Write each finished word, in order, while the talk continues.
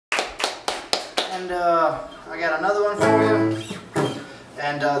And I got another one for you.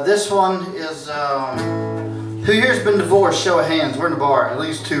 And this one is, who here's been divorced? Show of hands. We're in the bar. At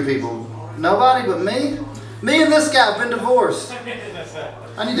least 2 people. Nobody but me? Me and this guy have been divorced.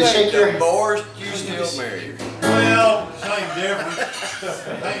 I need to shake your hand. Divorced, you still married. Well, same difference.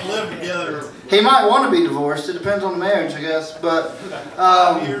 They ain't lived together. He might want to be divorced. It depends on the marriage, I guess. But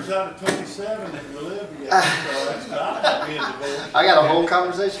 5 years out of 27 that we live together, so that's not being divorced. I got a whole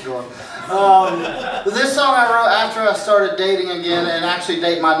conversation going. This song I wrote after I started dating again, and actually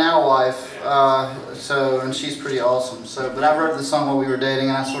date my now wife. And she's pretty awesome. But I wrote this song while we were dating,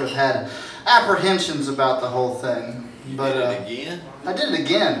 and I sort of had apprehensions about the whole thing. But did it again? I did it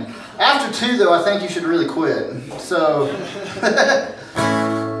again. After 2, though, I think you should really quit. So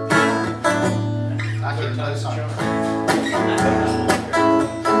I can't play this song.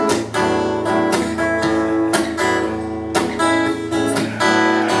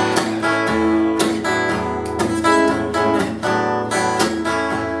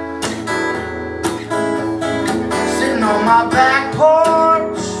 Sitting on my back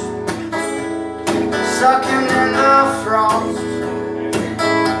porch, sucking in the frost.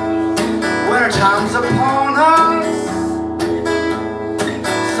 Winter time's upon us,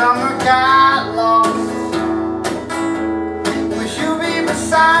 summer got lost. Wish you'd be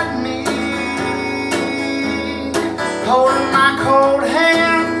beside me, holding my cold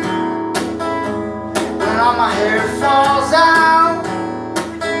hand when all my hair falls out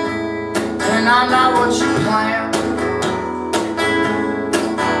and I'm not what you planned.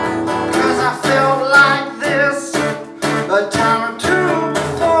 'Cause I felt like this a time or 2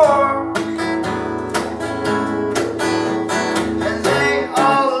 before.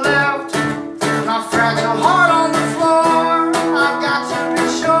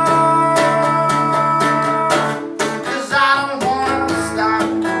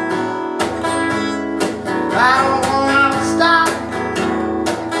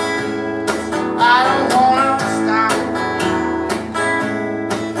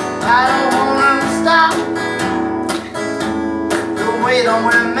 Don't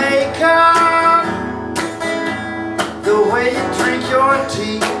wear makeup, the way you drink your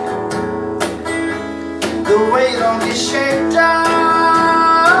tea, the way you don't get shaped up.